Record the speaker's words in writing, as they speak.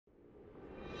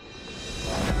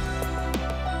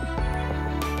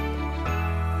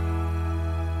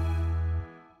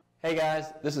Hey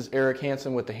guys, this is Eric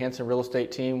Hansen with the Hansen Real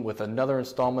Estate Team with another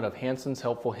installment of Hansen's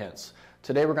Helpful Hints.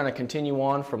 Today we're going to continue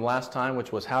on from last time,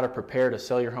 which was how to prepare to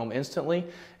sell your home instantly,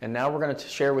 and now we're going to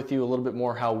share with you a little bit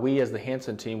more how we as the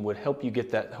Hansen Team would help you get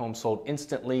that home sold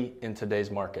instantly in today's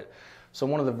market. So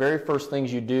one of the very first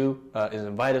things you do is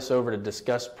invite us over to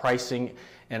discuss pricing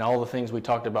and all the things we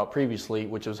talked about previously,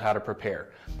 which is how to prepare.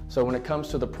 So when it comes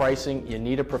to the pricing, you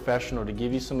need a professional to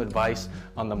give you some advice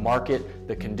on the market,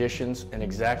 the conditions, and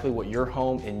exactly what your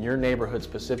home in your neighborhood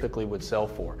specifically would sell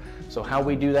for. So how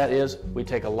we do that is we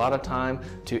take a lot of time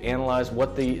to analyze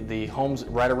what the homes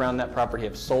right around that property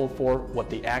have sold for, what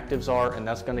the actives are, and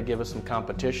that's going to give us some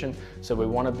competition. So we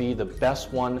want to be the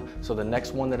best one, so the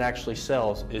next one that actually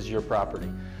sells is your property.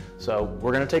 So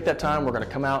we're going to take that time, we're going to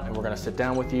come out and we're going to sit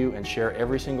down with you and share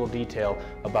every single detail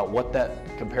about what that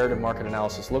comparative market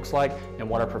analysis looks like and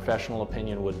what our professional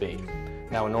opinion would be.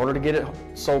 Now, in order to get it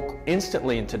sold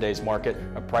instantly in today's market,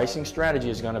 a pricing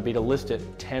strategy is going to be to list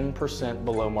it 10%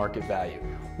 below market value.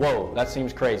 Whoa, that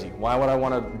seems crazy. Why would I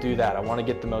want to do that? I want to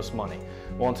get the most money.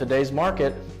 Well, in today's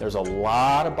market, there's a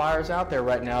lot of buyers out there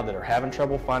right now that are having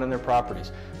trouble finding their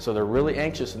properties. So they're really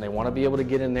anxious and they want to be able to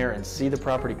get in there and see the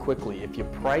property quickly. If you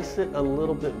price it a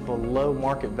little bit below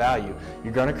market value,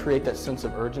 you're going to create that sense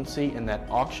of urgency and that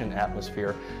auction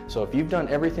atmosphere. So if you've done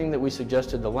everything that we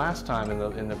suggested the last time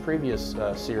in the previous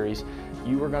series,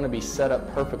 you are going to be set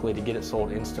up perfectly to get it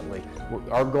sold instantly.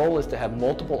 Our goal is to have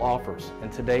multiple offers,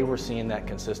 and today we're seeing that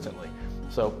consistently.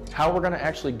 So how we're going to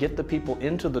actually get the people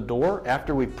into the door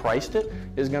after we've priced it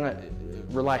is going to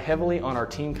rely heavily on our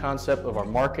team concept of our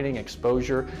marketing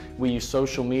exposure. We use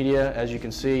social media, as you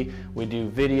can see. We do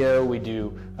video, we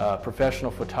do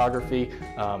professional photography.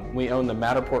 We own the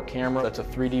Matterport camera. That's a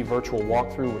 3D virtual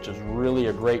walkthrough, which is really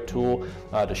a great tool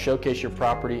to showcase your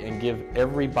property and give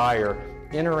every buyer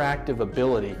interactive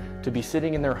ability to be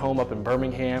sitting in their home up in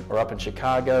Birmingham or up in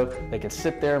Chicago. They can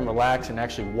sit there and relax and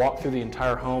actually walk through the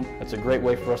entire home. That's a great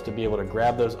way for us to be able to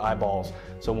grab those eyeballs,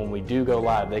 so when we do go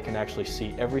live, they can actually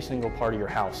see every single part of your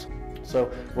house.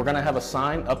 So we're going to have a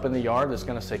sign up in the yard that's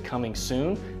going to say coming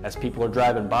soon. As people are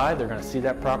driving by, they're going to see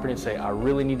that property and say, I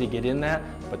really need to get in that,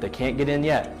 but they can't get in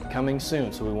yet. Coming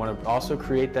soon. So we want to also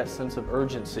create that sense of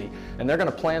urgency. And they're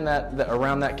going to plan that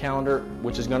around that calendar,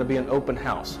 which is going to be an open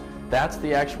house. That's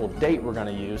the actual date we're going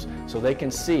to use, so they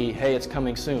can see, hey, it's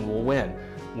coming soon. Well,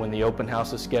 when the open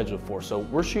house is scheduled for. So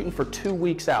we're shooting for 2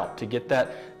 weeks out to get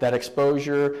that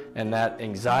exposure and that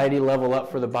anxiety level up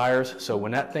for the buyers. So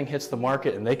when that thing hits the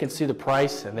market and they can see the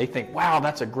price and they think, wow,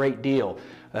 that's a great deal.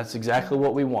 That's exactly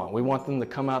what we want. We want them to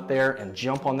come out there and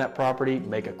jump on that property,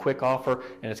 make a quick offer,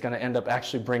 and it's going to end up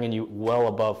actually bringing you well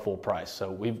above full price.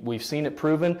 So we've seen it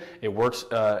proven. It works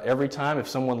every time. If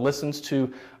someone listens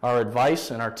to our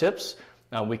advice and our tips,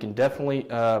 we can definitely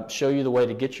show you the way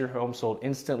to get your home sold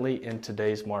instantly in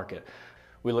today's market.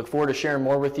 We look forward to sharing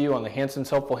more with you on the Hansen's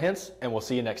Helpful Hints, and we'll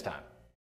see you next time.